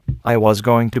I was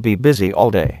going to be busy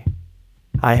all day.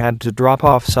 I had to drop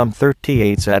off some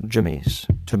 38s at Jimmy's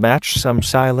to match some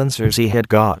silencers he had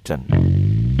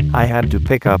gotten. I had to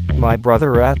pick up my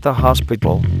brother at the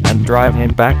hospital and drive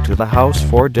him back to the house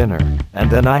for dinner, and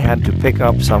then I had to pick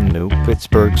up some new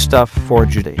Pittsburgh stuff for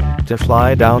Judy to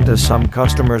fly down to some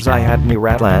customers I had near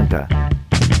Atlanta.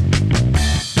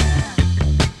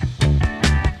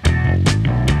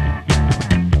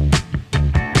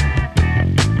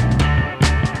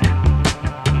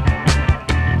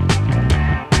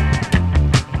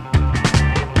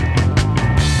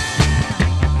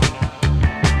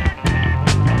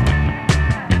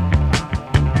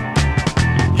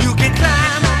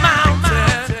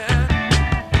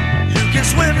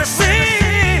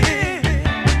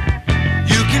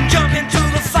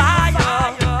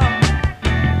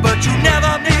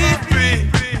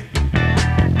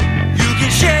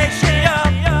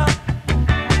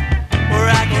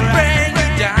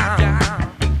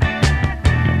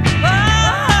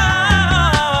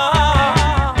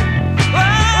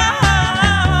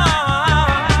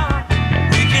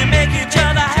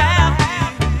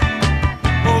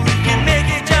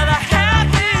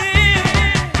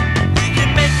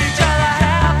 Each other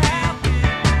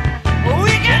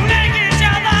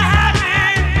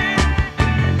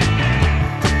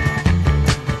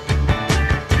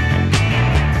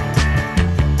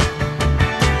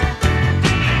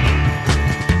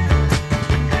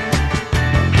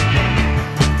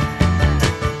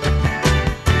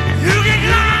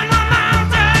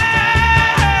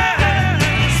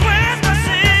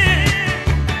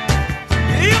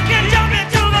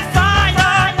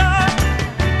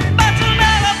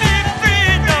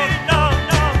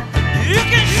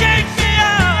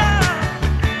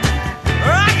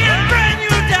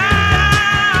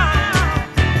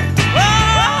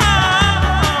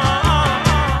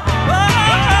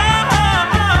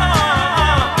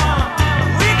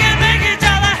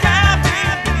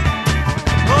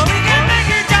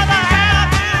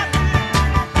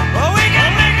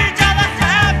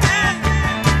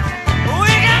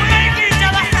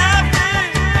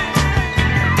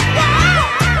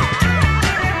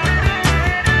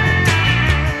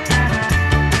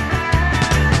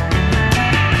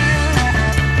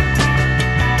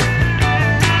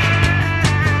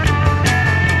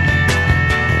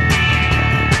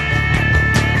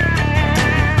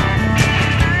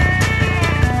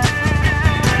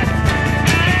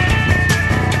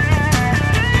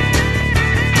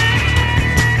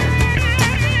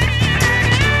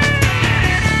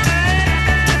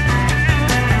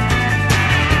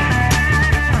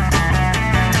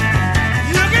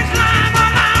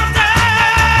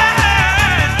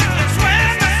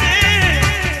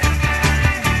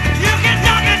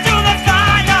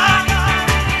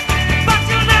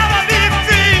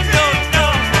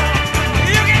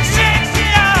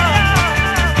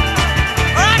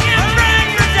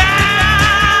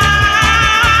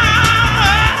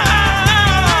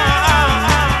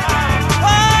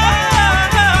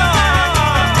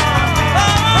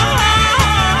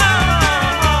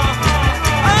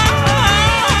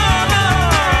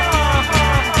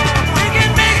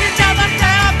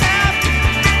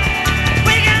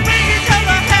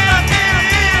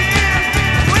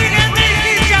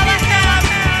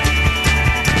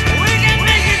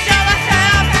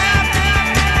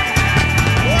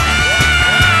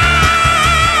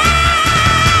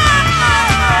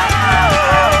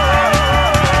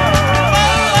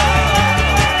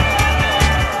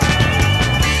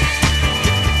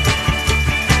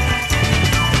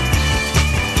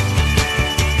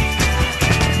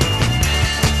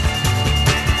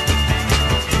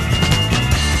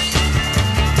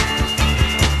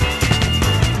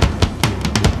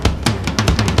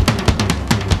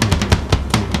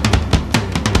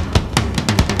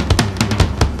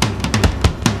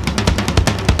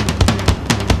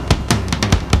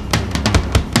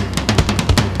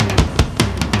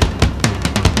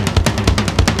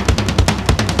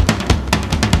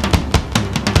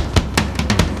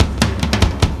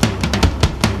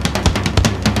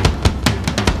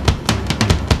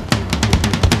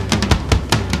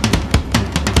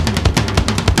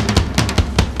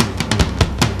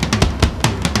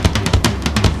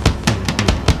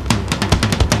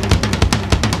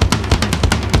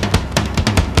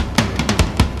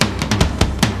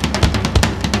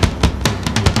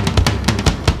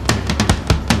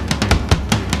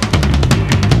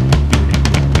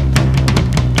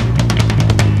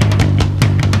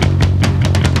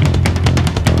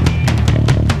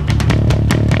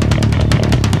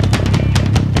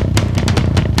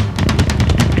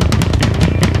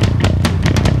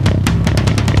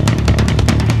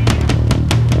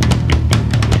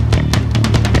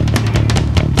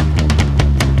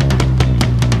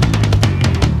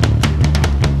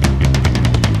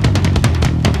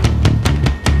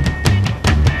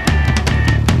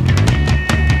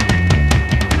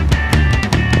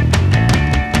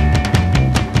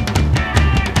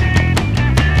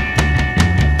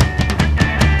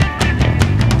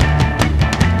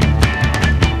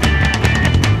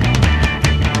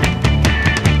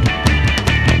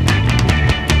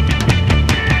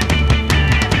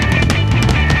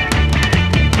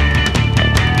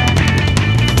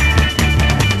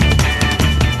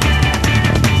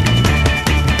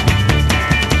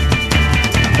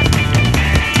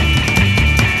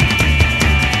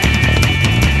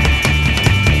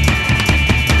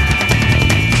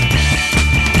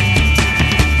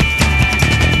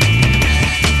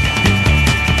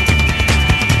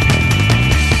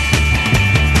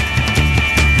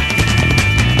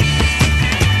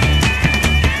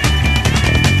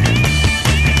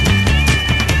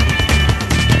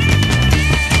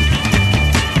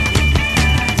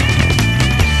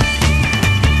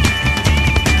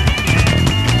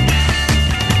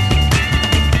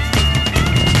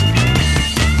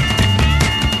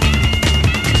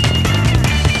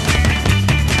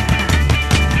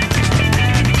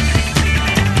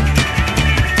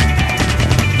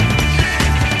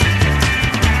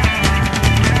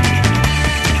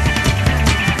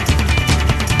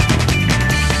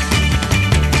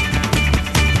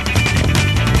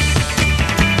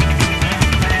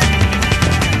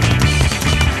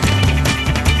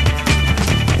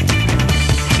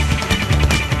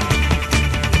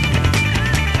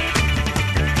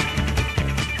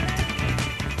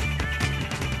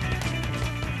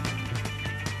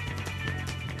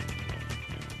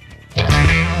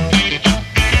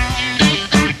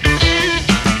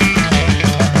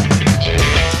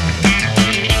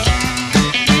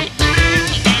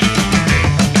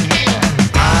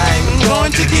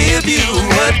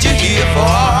what you're here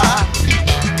for.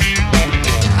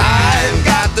 I've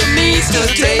got the means to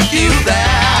take you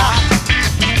there.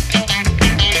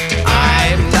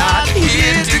 I'm not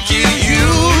here to kill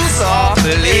you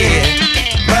softly,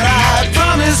 but I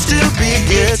promise to be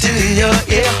good to your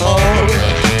ear hole.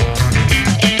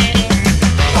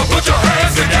 Put your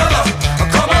hands together,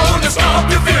 come on and stomp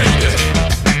your feet.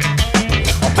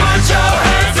 Put your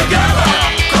hands together,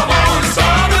 come on and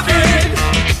stomp your feet.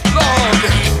 Lord,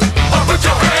 put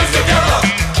your hands together,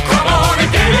 come on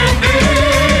and get in me.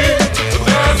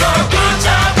 There's a good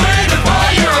time waiting for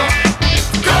you.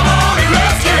 Come on and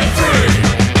let's get free.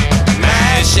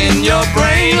 Mashing your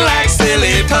brain like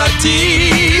silly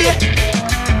putty,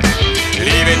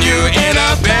 leaving you in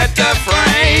a better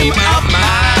frame of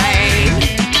mind.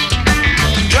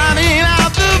 Drowning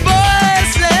out the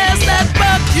voices that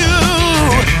bug you,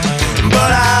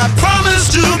 but I promise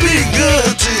to be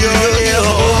good to your ear.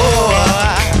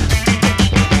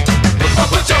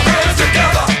 Put your hands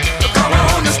together, come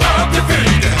on and stomp your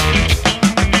feet.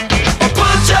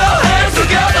 Put your hands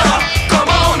together, come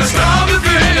on and stomp your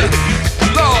feet.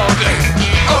 Lord,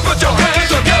 put your hands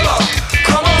together,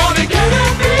 come on and get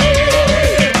in me.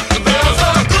 There's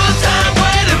a good time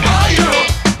waiting for you.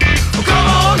 Come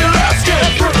on and let's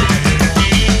get free.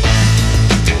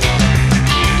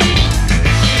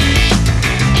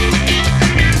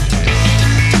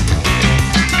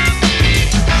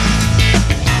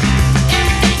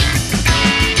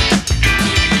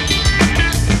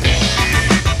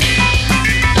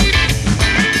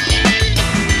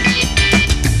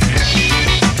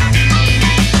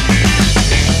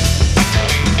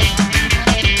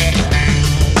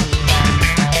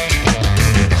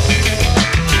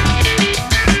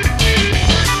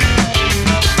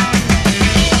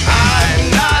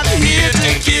 I'm not here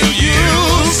to kill you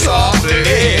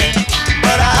softly,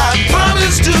 but I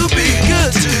promise to be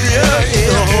good to your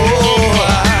ear hole.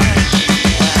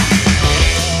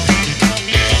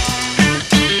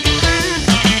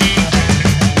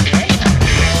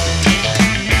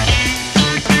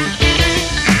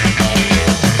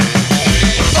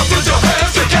 Put your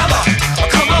hands together,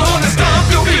 come on and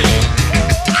stomp your feet.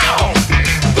 Ow!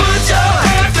 Put your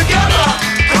hands together,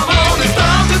 come on and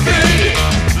stomp your feet.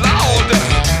 Lord,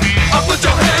 put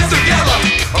your hands together,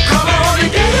 come on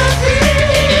and get in me.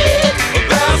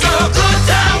 There's a good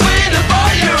time waiting for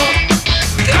you.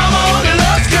 Come on and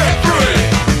let's get free.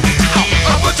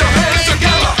 Put your hands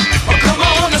together, come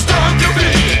on and stomp your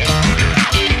feet.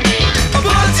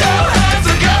 Put your hands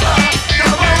together,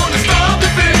 come on and stomp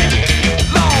your feet.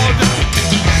 Lord,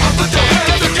 put your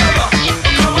hands together,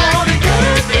 come on and get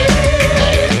in me.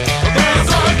 There's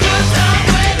a good time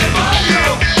waiting for you.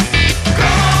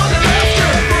 Come on and let's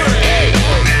get free.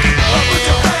 Put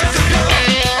your hands together,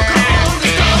 come on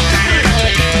and stomp your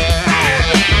feet.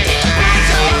 Put your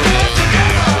hands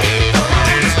together, come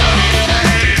on and stomp your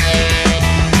feet.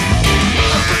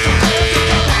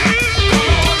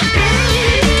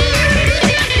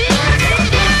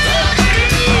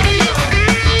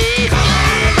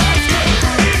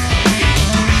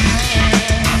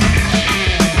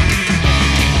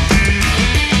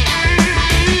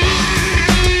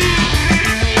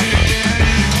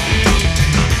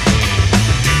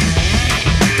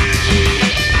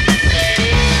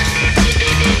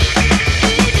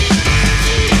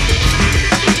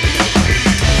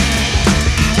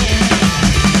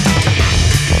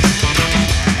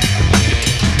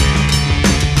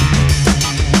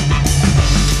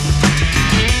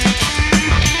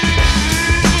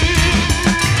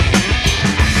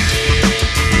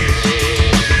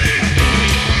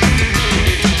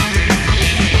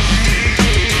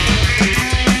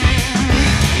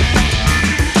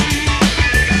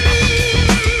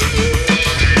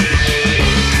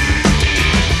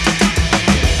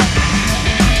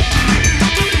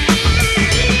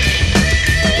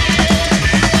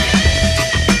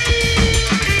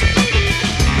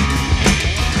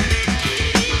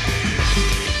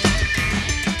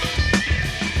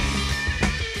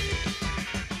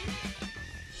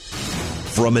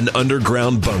 From an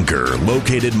underground bunker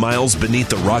located miles beneath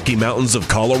the Rocky Mountains of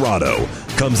Colorado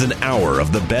comes an hour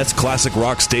of the best classic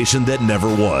rock station that never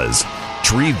was,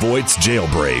 Tree Voigt's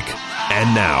Jailbreak.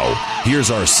 And now,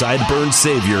 here's our sideburn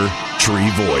savior, Tree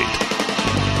Voigt.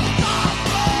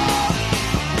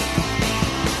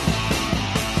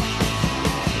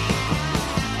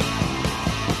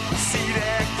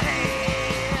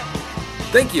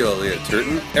 Thank you, Elliot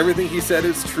Turton. Everything he said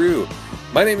is true.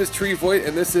 My name is Tree Voigt,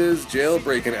 and this is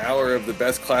Jailbreak, an hour of the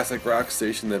best classic rock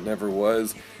station that never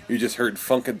was. You just heard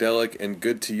Funkadelic and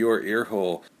Good to Your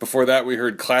Earhole. Before that, we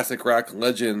heard classic rock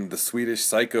legend, the Swedish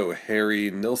Psycho, Harry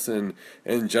Nilsson,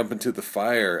 and Jump Into the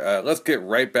Fire. Let's get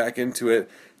right back into it.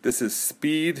 This is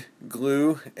Speed,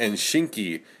 Glue, and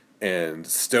Shinki, and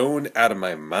Stone Out of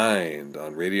My Mind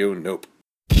on Radio Nope.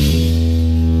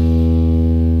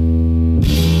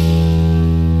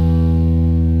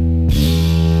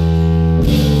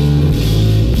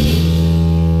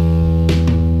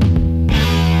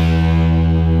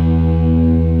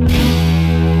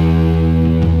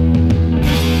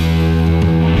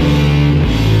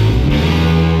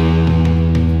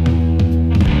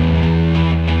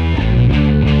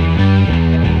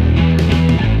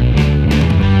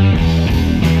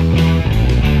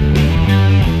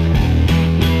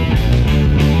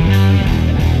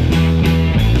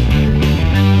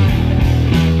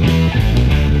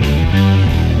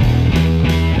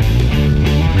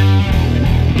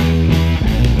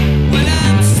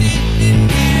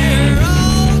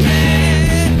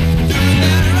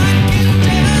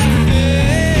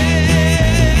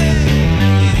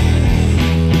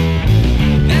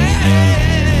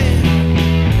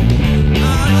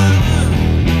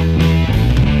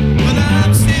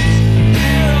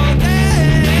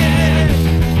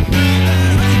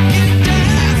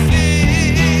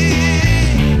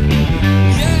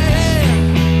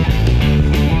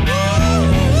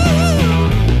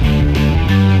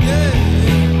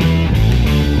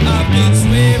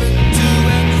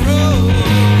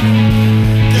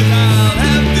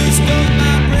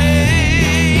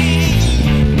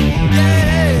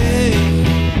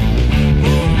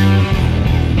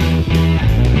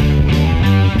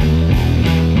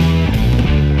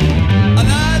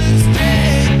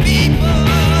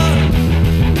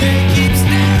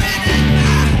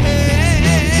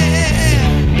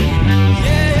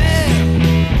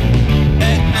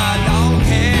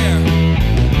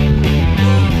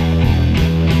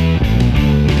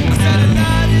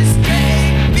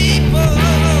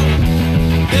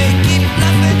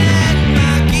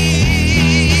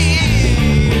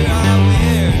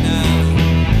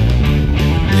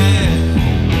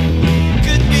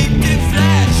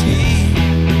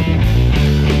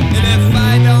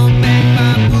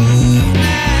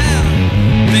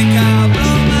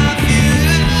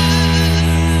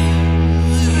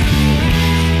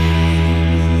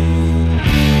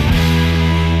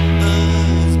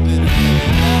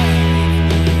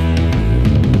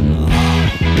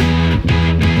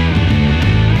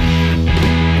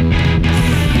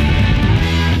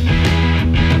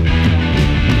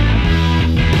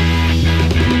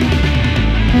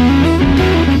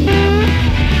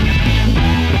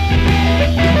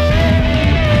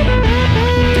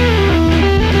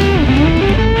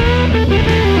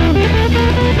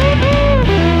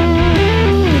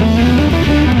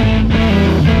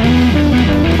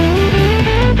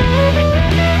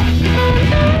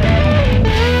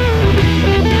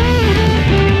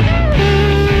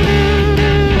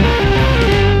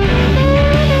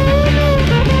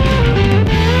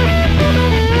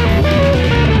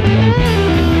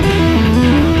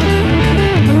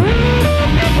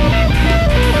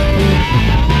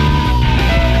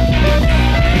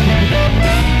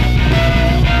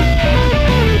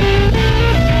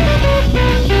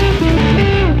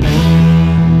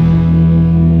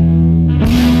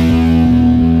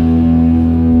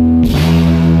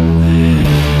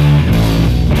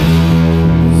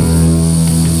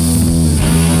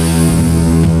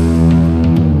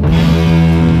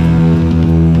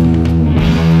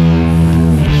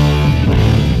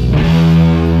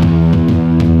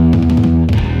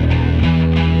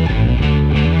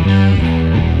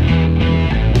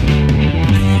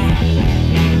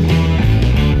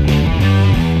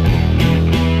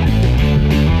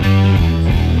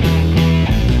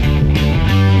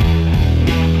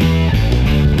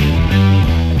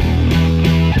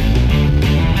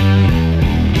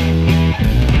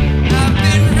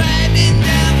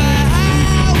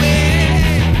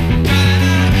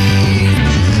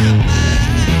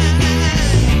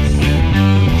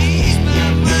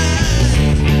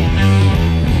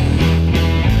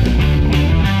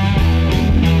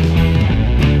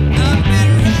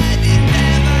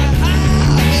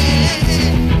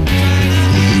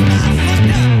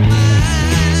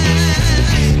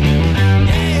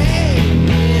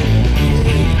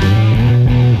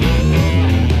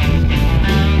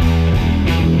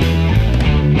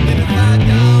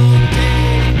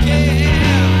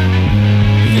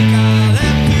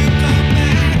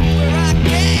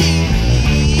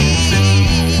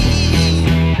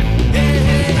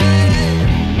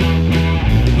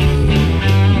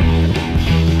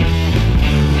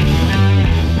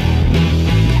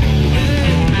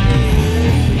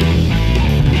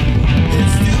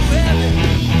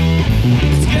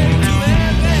 It's getting too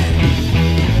heavy.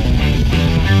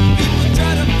 People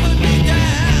try to put me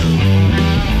down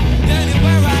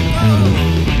anywhere I go.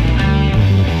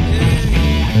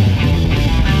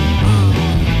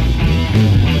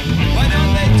 Why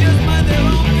don't they just mind their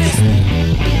own business?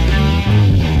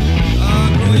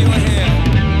 Grow your hair.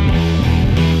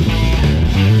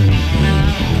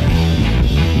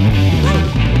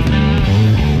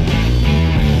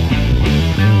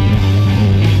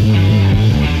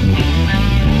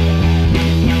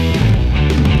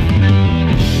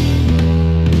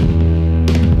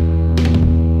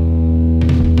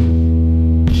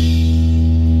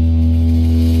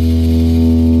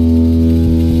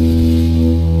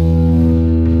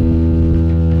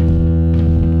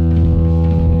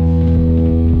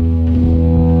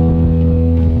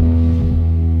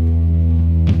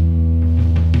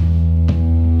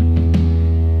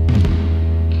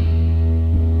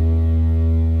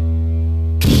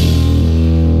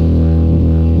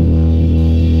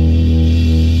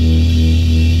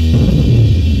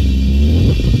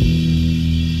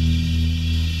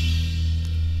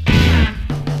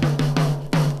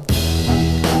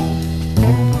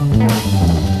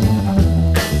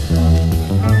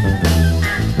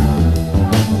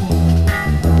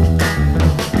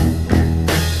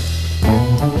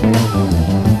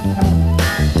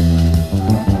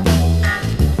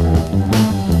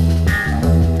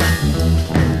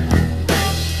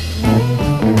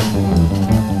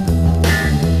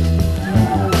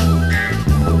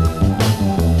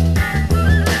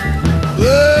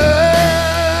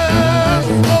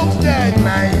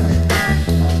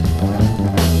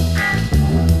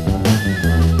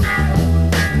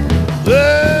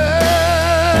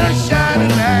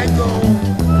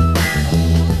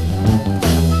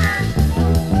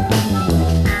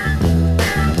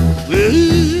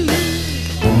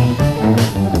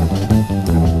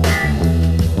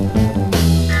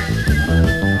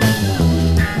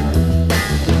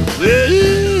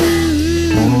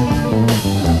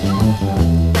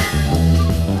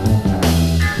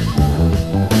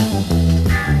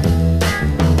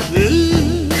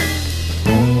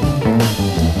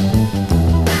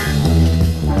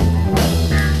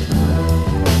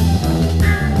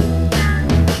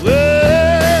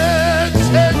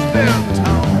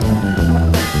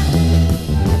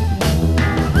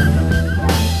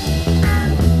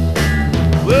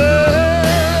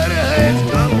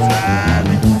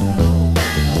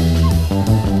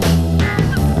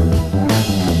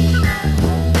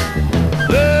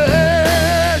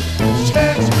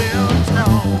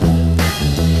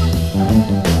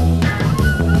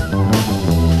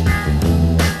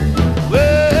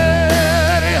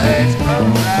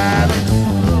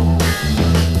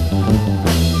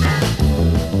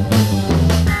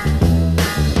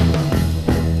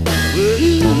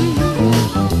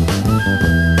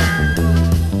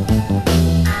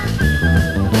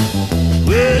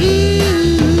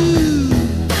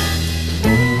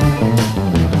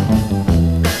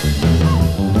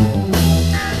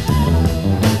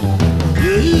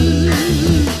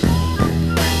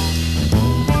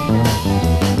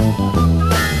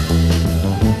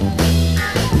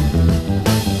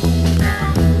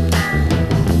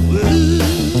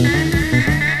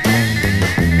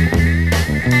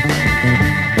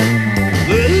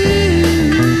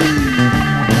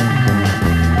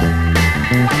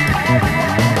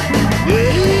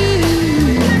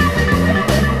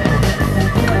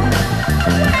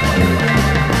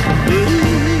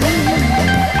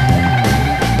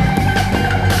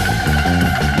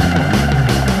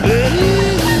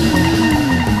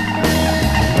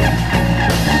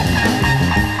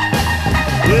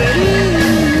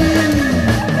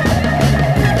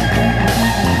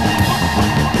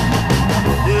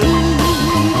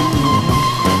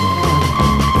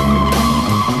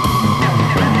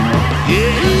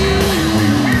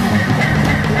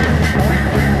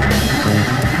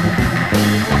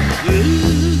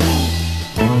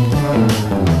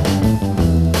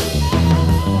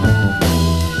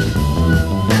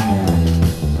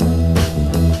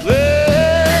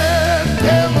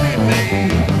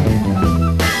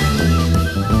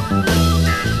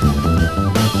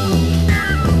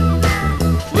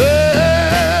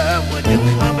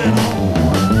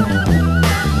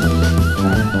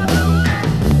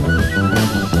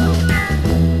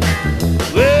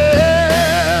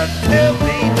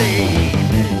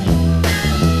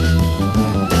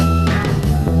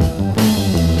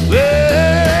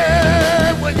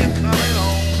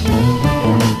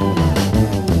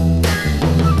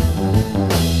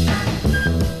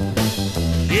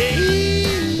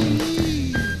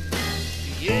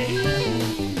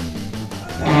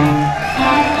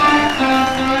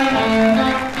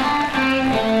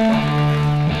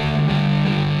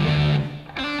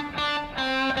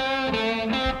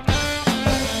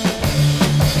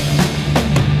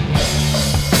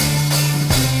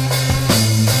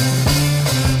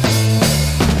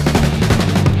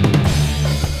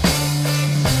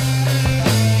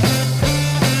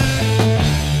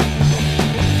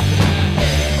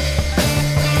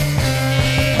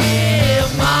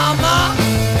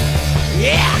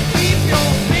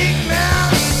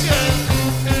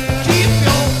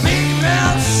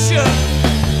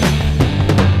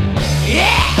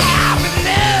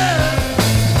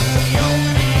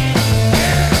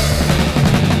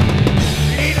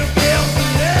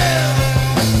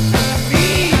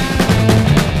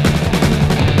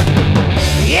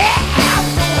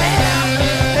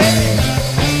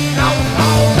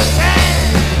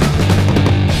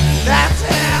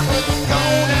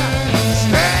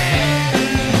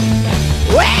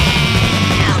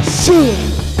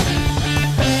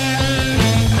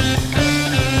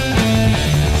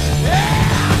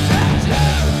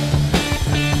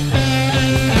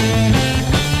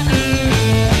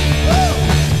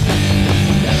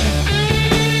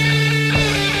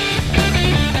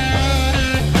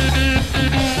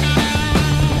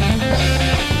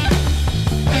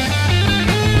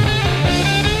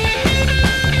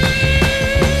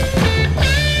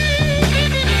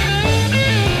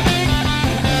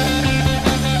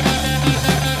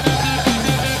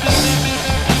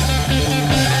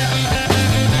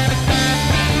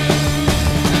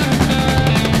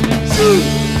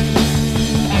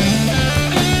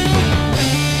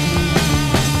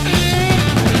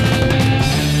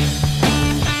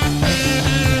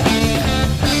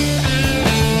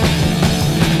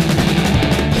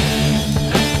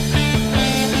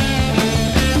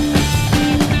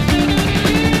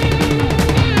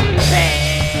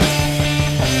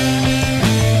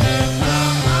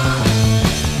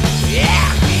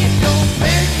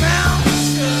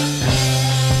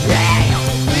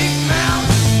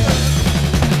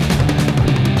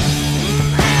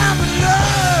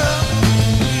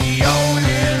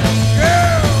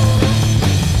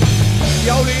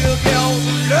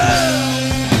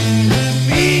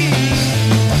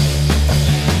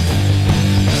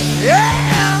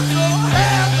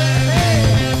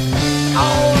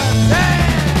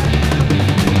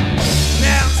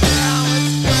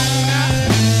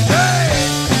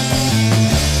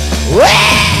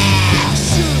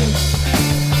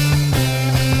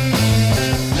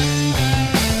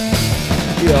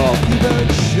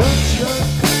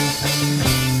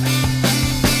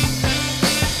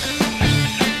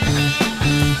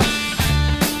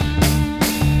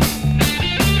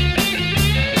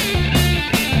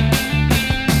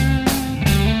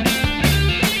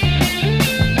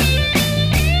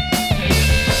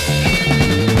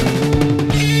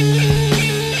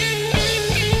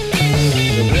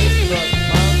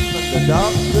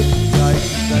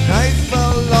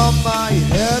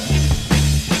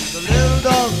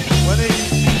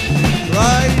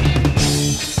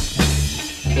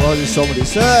 어디 somebody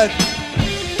said.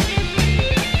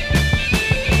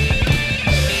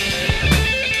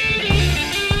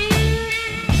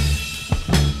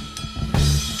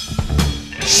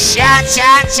 Shot,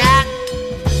 shot, shot.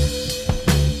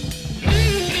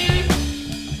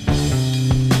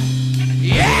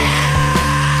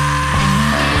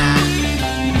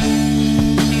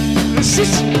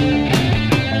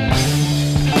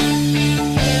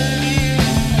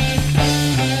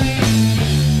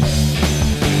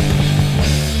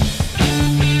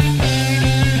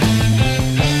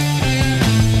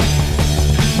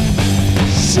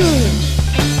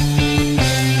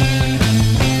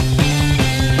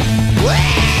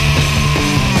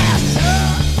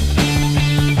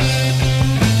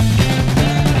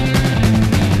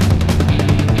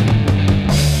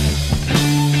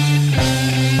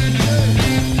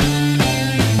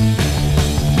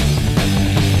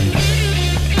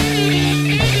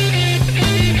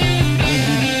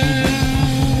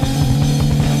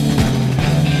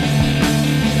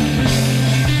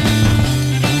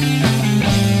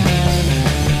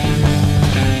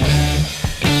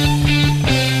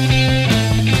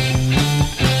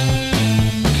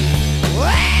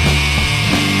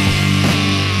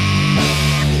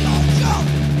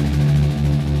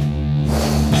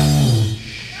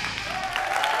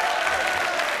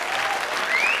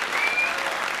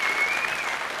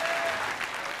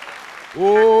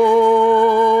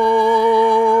 Oh,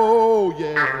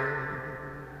 yeah.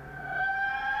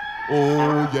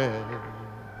 Oh, yeah.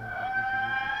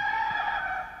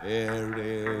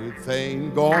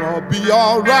 Everything gonna be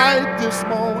all right this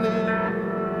morning.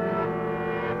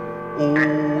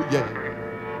 Oh, yeah.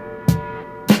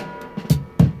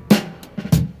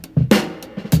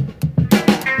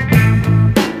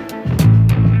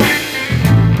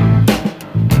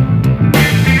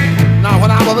 Now, when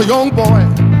I was a young boy,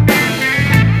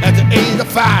 at the age of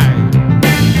 5,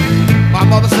 my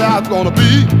mother said I was gonna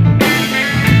be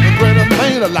the greatest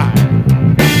man alive.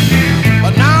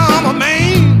 But now I'm a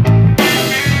man,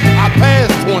 I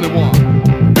passed 21.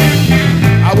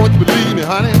 I want you to believe me,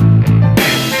 honey,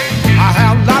 I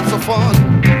have lots of fun.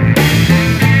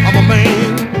 I'm a man,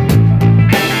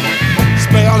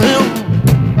 spell him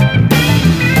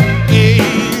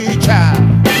H-I-N,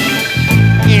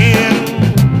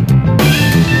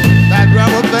 that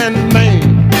rather than man.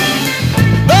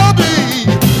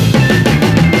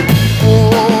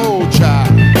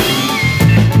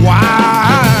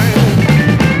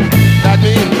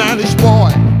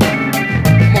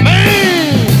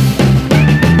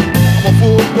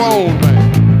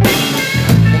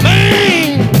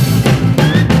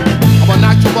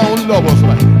 Lovers,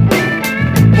 man.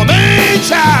 I'm a man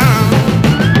child.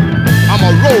 I'm a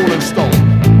rolling stone.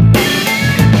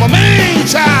 I'm a man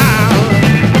child.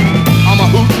 I'm a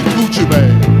hoochie coochie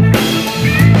man.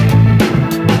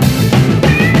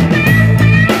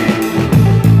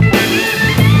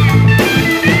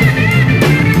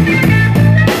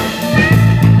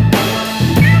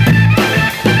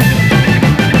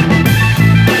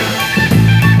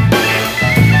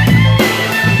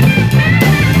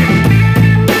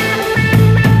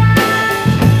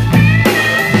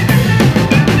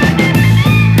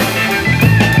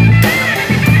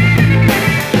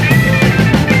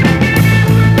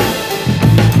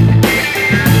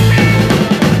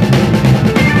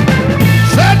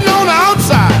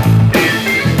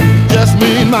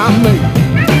 My mate,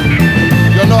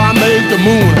 you know I made the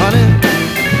moon, honey,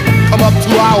 come up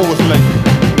 2 hours late.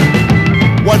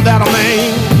 Wasn't that a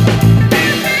man?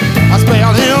 I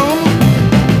spelled him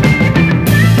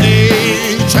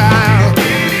H-I-N,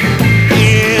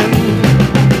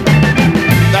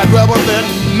 that rebel than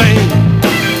man.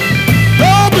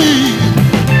 Don't be,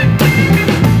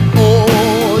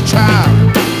 oh child,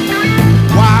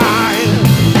 why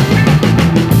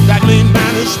that lean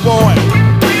manish boy?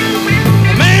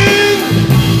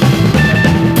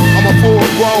 Full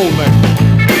grown man.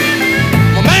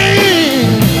 I'm a man.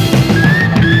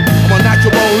 I'm a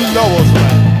natural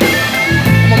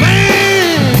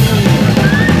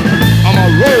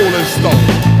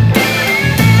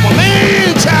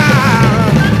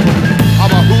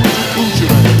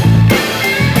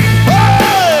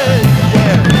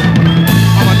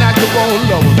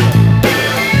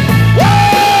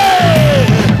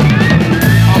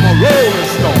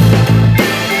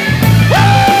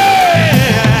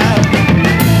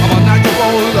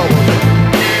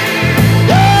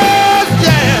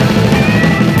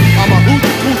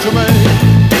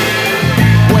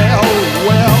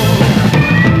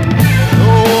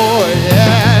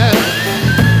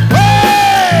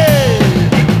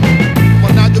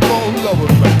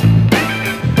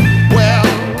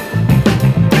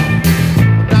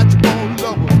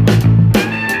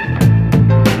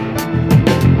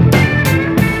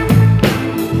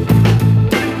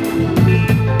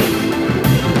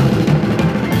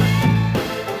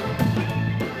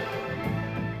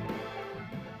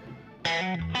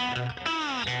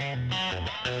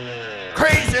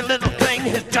Crazy little thing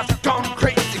has just gone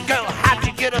crazy. Girl, how'd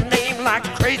you get a name like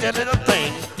crazy little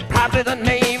thing? Probably the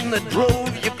name that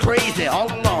drove you crazy all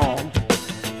along.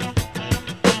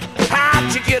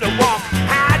 How'd you get a walk?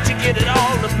 How'd you get it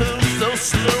all to move so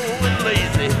slow and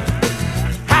lazy?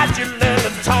 How'd you learn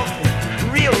to talk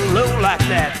real low like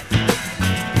that,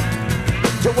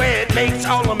 to where it makes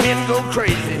all the men go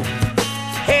crazy?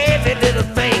 Heavy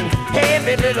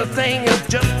little thing has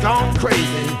just gone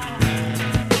crazy.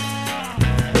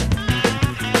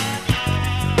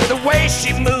 The way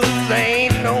she moves, there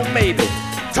ain't no maybe.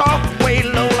 Talk way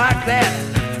low like that,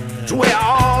 to where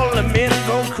all the men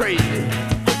go crazy.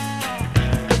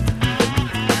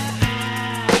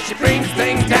 She brings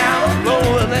things down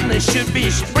lower than they should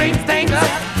be. She brings things up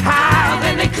higher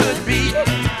than they could be.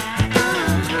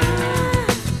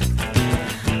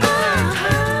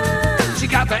 She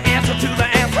got the answer to the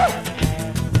answer.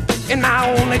 And my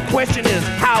only question is,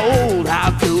 how old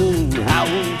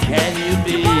can you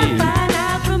be? Find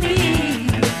out from me.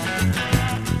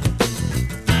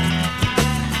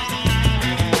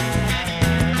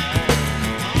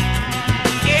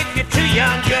 If you're too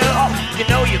young, girl, you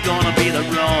know you're gonna be the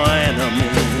ruin of me.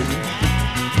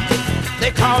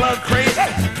 They call her crazy,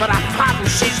 but I'm hot and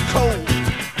she's cold.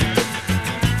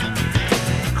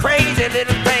 Crazy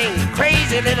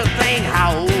little thing,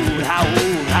 how old?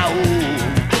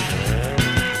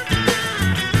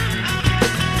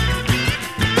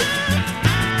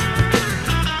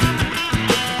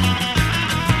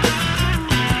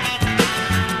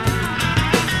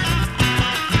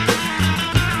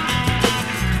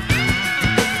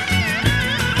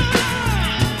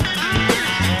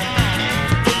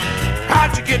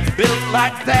 How'd you get built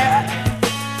like that?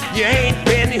 You ain't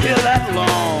been here that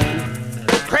long.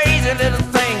 Crazy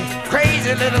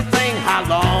little thing, how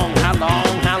long?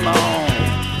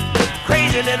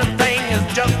 Crazy little thing has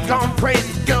just gone crazy.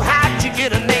 Girl, how'd you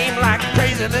get a name like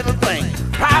crazy little thing?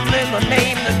 Probably the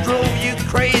name that drove you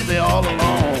crazy all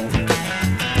along.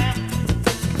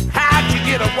 How'd you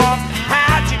get a walk?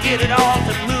 How'd you get it all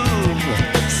to move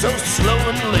so slow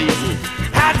and lazy?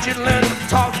 How'd you learn to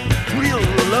talk real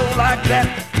low like that,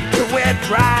 to where it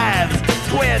drives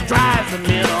the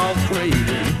men all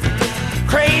crazy?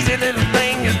 Crazy little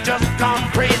thing has just gone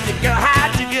crazy. Girl,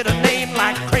 how'd you get a name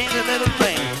like crazy little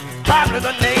thing? Probably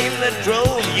the name that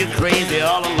drove you crazy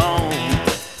all along.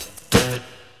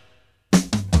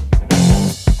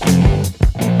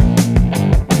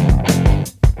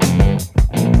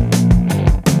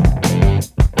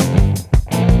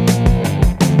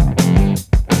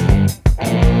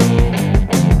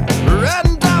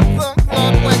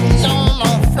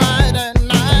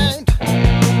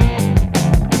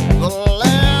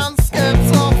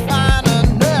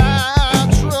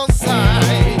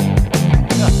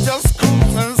 Just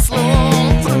cruising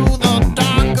slow through the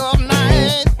dark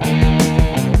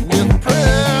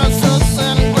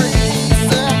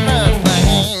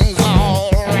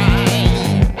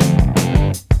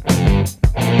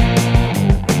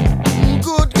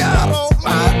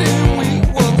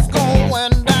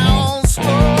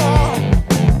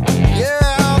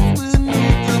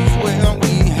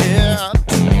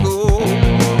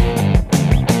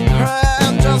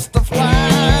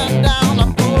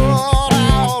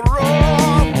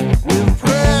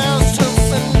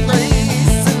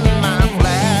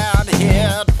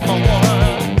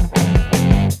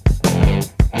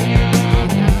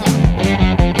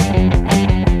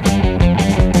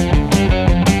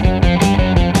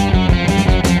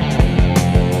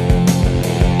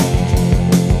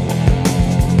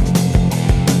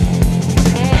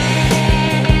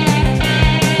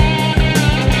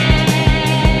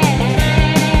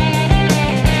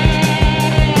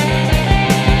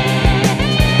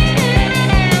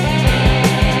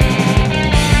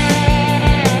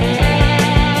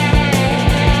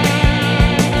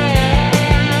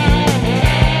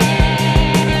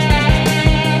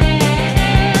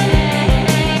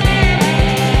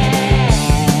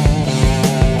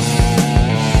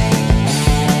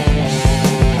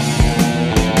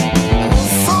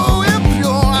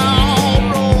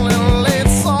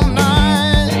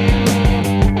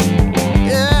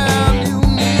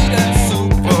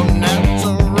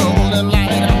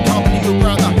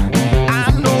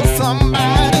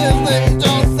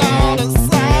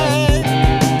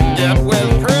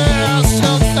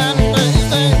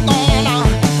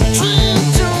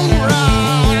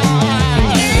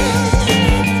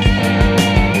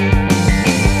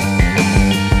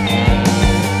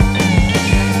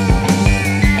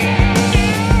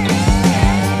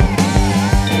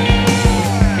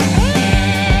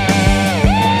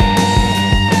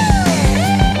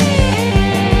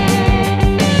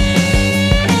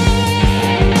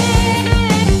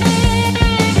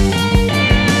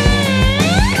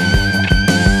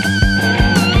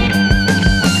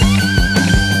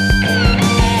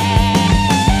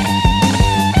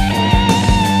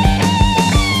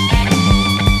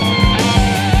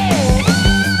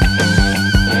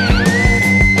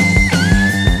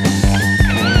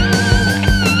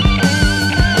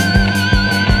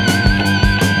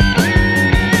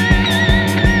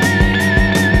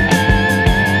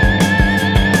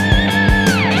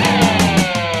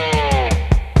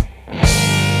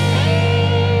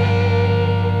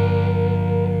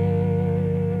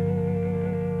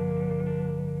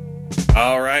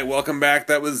All right, welcome back.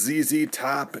 That was ZZ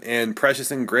Top and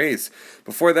Precious and Grace.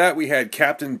 Before that, we had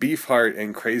Captain Beefheart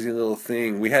and Crazy Little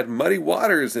Thing. We had Muddy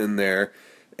Waters in there,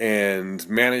 and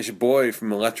Manish Boy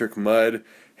from Electric Mud.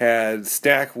 Had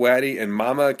Stack Waddy and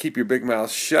Mama, Keep Your Big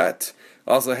Mouth Shut.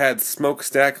 Also had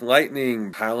Smokestack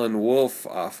Lightning, Howlin' Wolf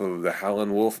off of the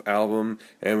Howlin' Wolf album.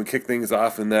 And we kicked things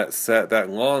off in that set, that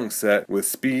long set, with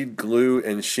Speed, Glue,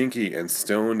 and Shinky and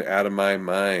Stoned Out of My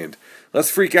Mind. Let's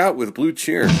freak out with Blue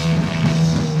Cheer.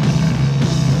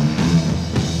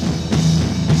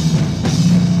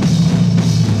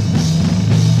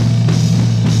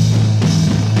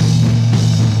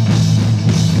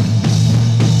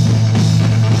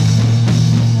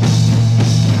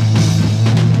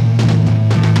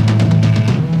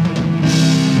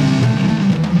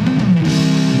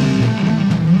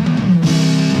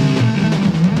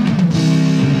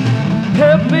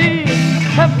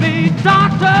 Help me,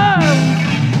 doctor,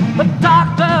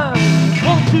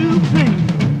 won't you please?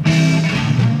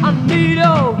 I need a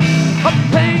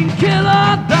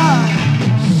painkiller, the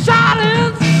shot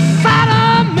inside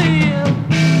of me.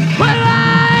 Well,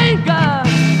 I ain't got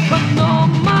no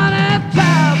money,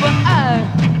 but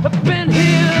I've been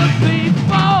here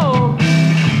before.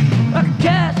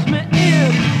 Cash me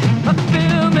in,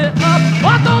 fill me up.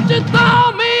 Why don't you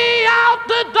throw me out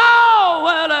the door?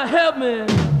 Well, help me.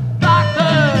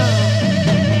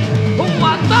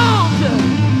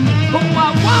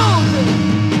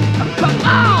 Come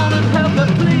on and help me,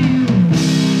 please.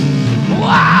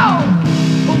 Wow,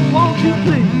 won't you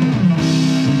please?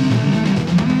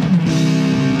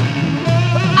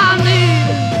 I need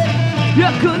you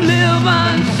could live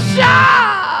and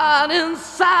shine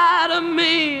inside of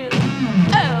me.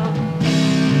 Yeah.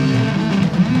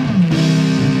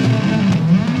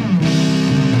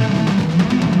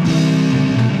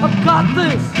 I've got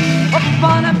this a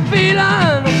funny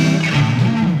feeling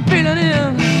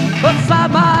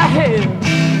inside my head.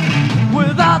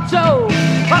 Without you,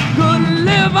 I couldn't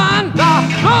live and die.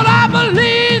 Don't I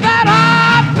believe that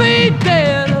I'd be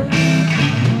dead?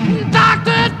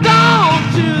 Doctor,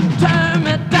 don't you turn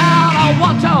me down. I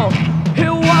want you to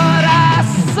hear what I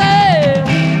say.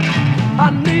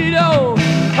 I need you,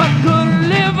 I couldn't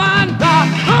live and die.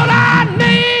 But I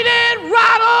need it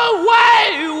right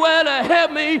away. Well,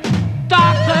 help me,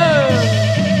 doctor.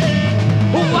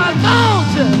 Why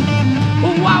don't you?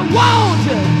 I want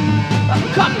you.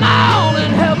 Come on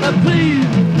and help me,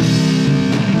 please.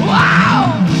 Wow,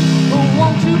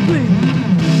 won't you please?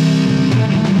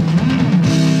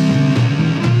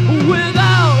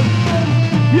 Without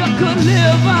you could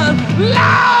live on,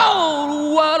 Lord,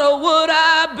 what would I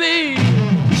be?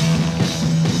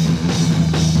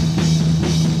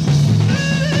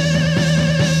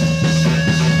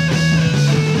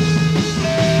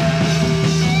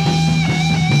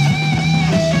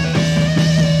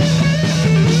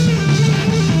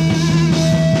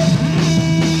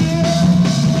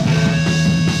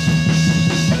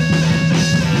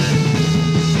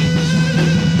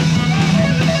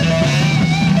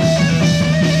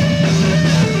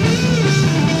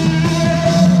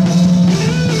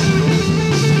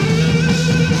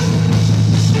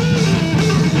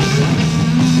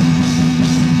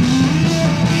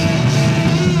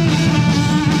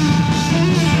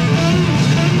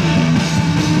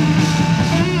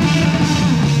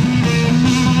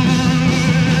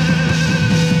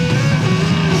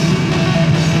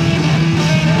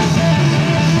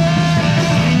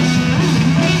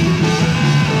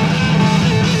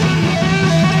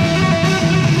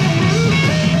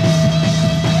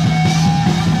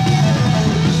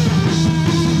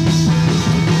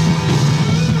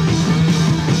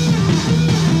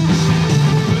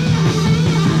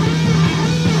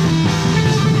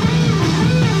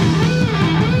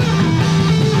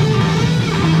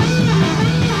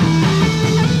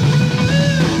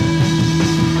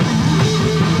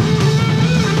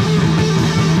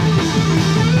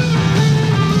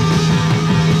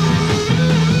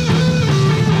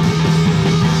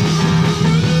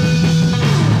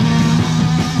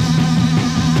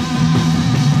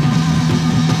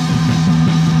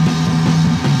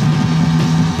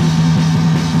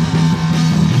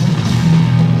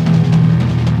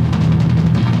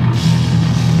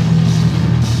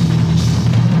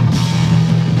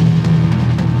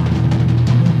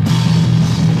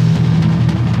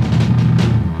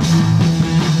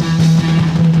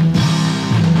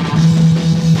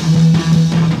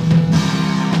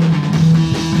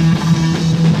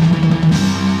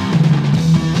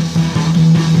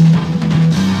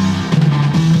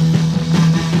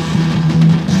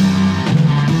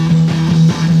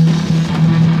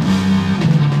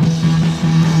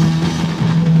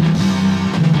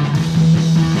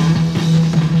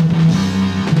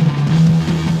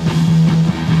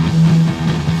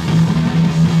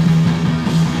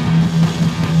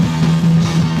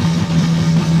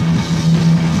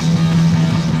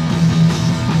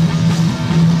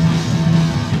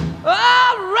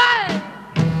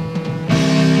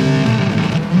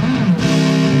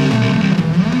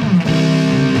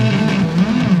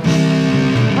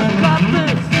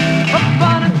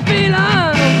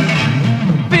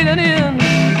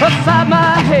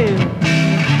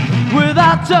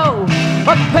 without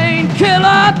you, a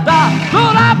painkiller,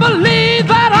 Lord, I believe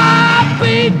that I'll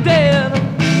be dead.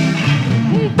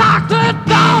 Doctor,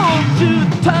 don't you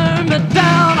turn me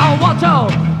down. I want you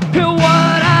to hear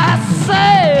what I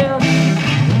say.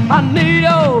 I need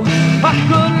you, I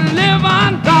couldn't live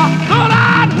on, Lord,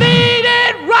 I need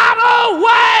it right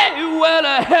away. Well,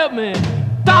 help me,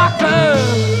 doctor.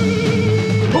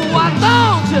 Oh, I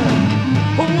don't you,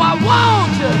 oh, I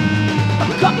want you.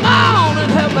 Come on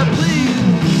and help me, please.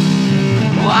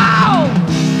 Wow,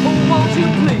 oh, won't you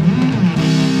please?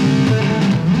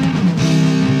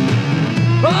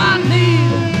 Oh, I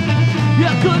need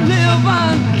you could live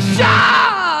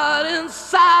unshot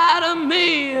inside of me.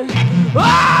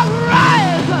 All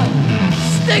right,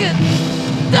 stick it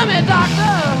to me, doctor.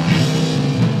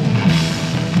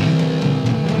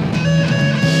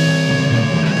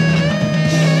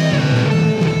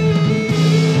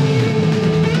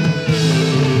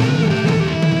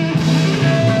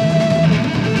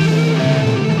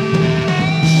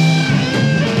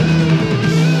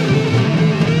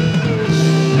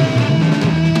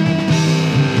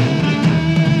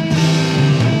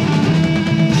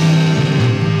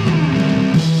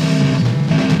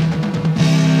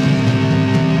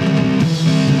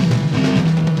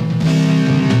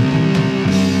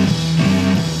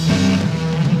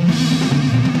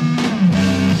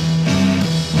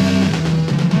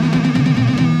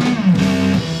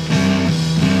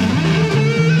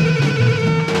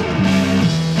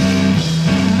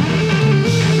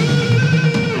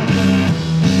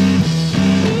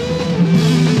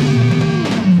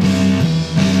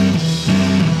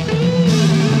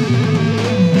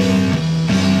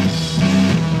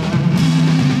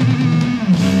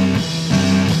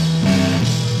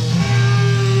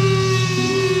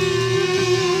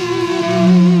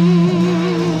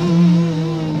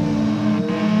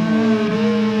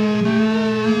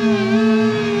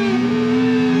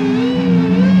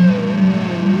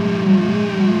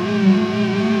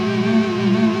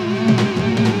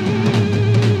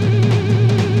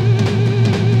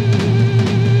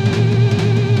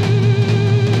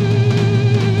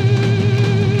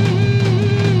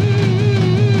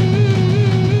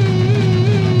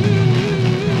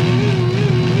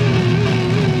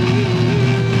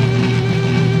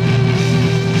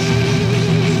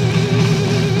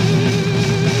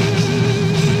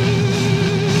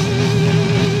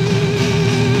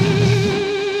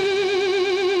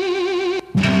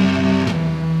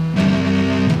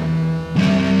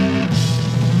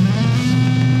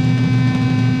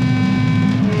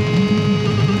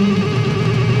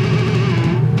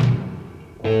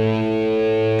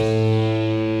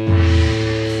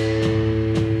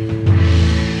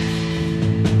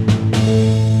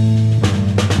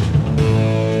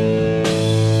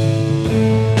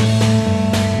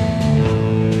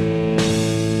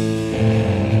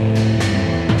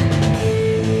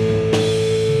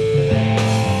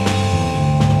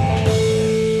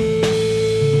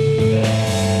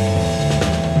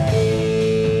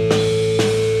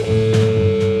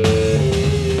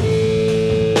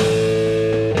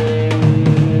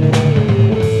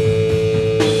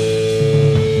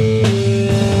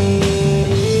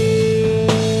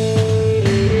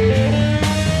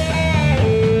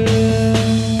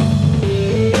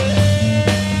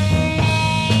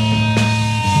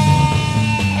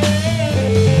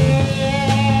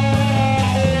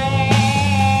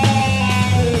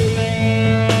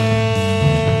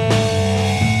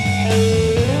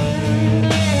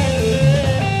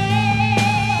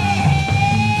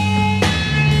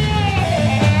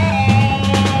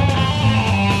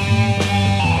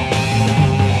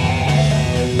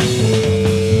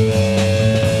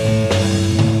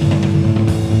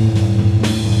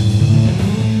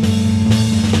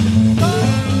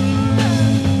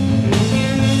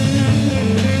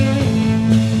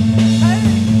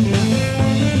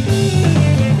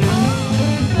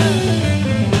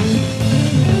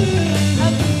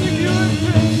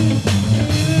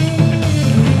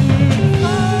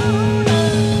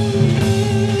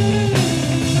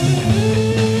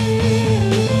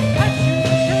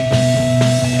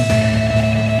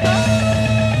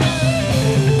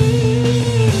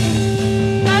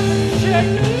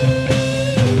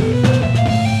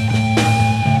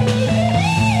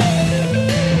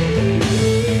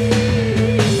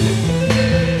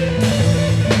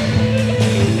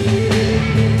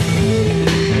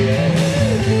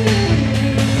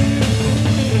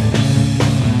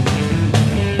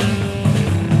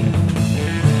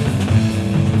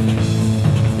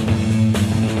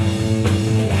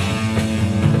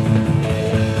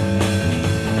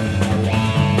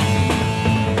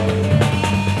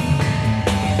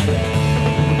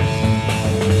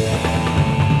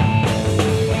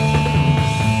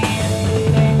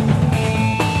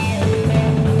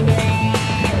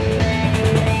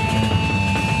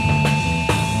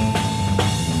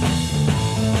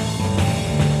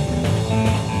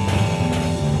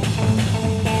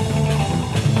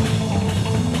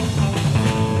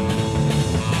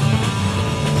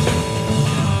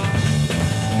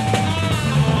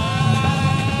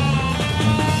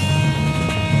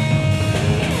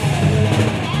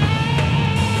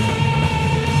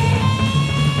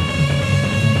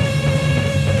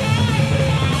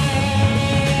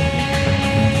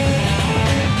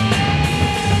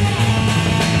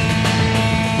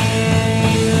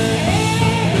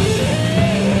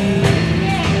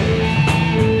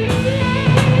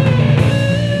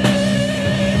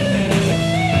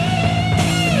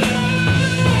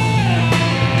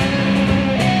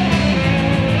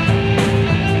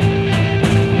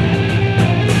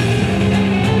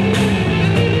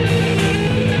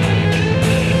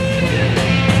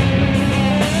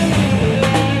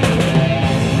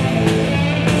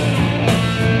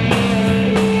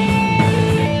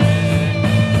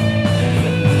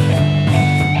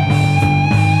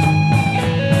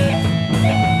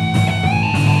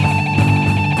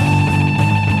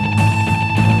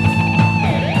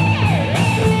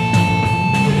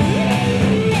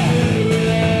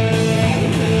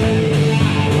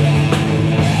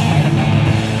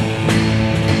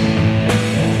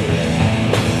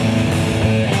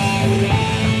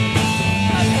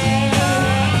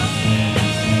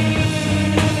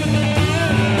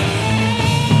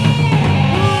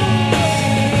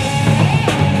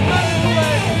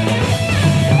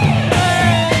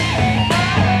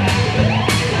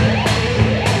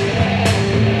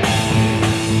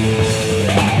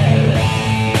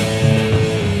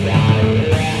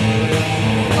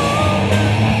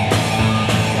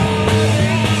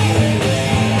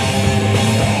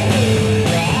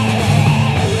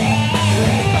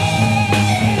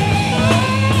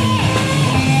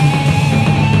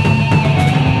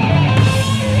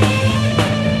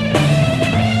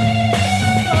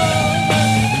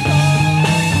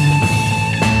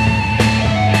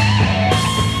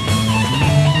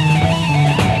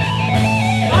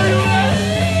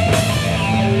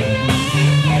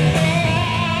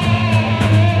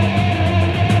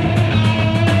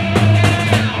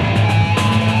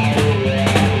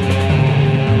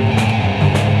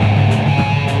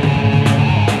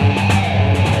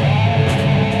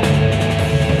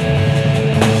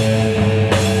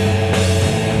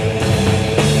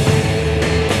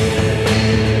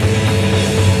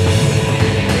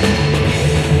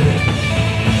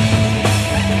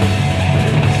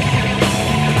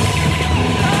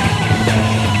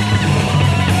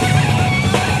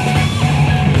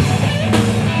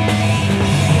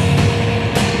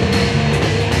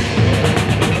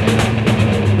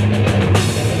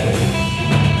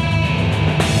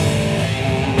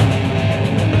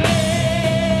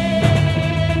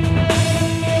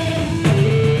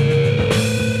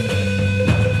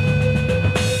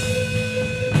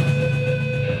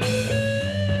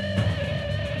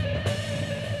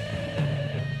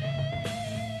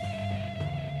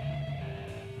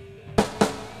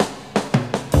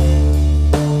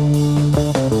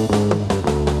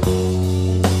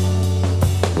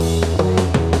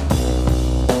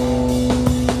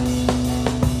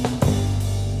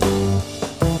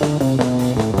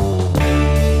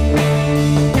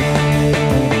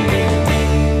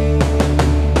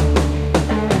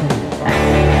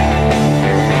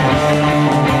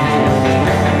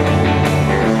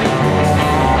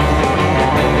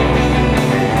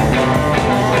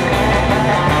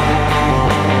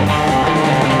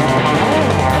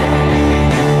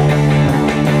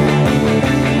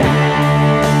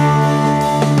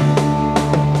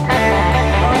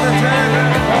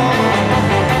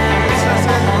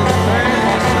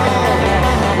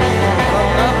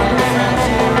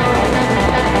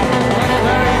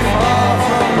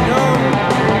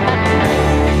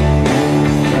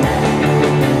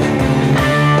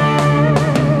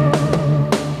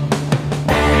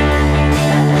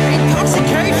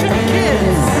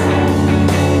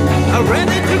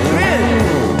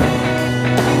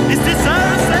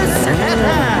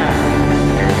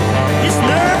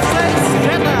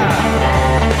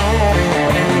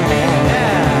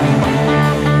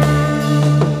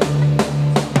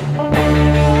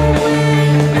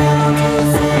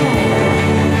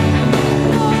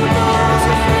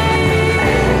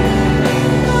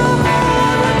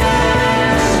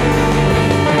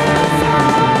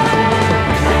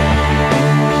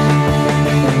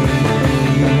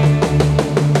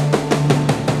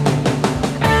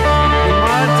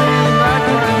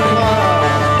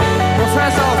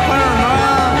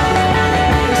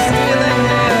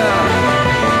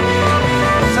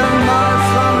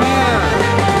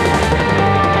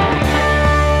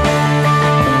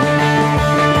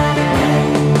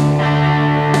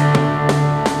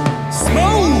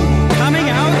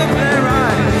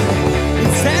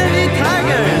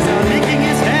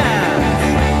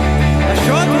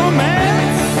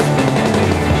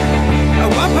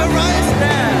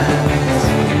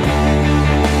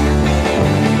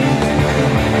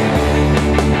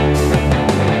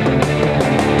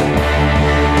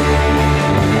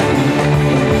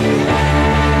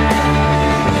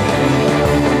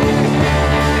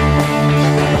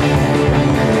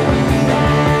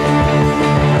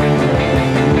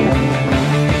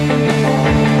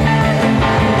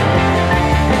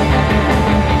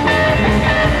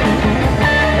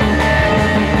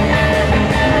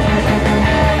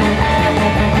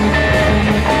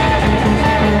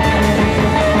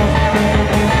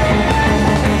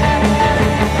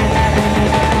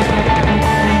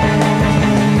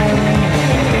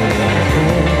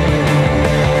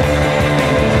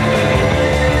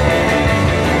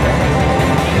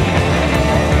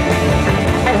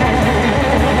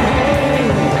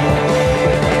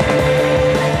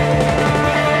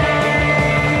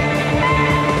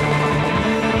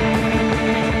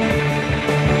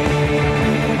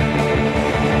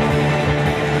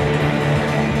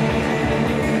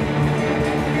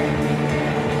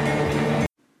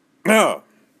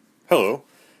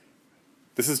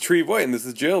 This is Tree Void, and this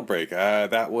is Jailbreak.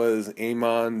 That was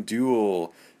Amon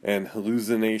Duel and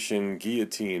Hallucination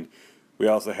Guillotine. We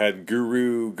also had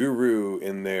Guru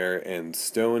in there, and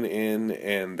Stone In,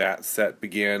 and that set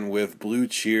began with Blue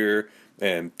Cheer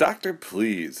and Dr.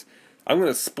 Please. I'm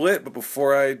going to split, but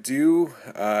before I do,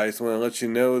 I just want to let you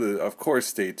know that, of course,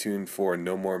 stay tuned for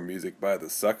No More Music by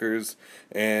the Suckers,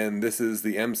 and this is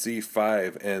the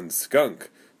MC5 and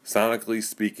Skunk, sonically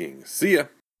speaking. See ya!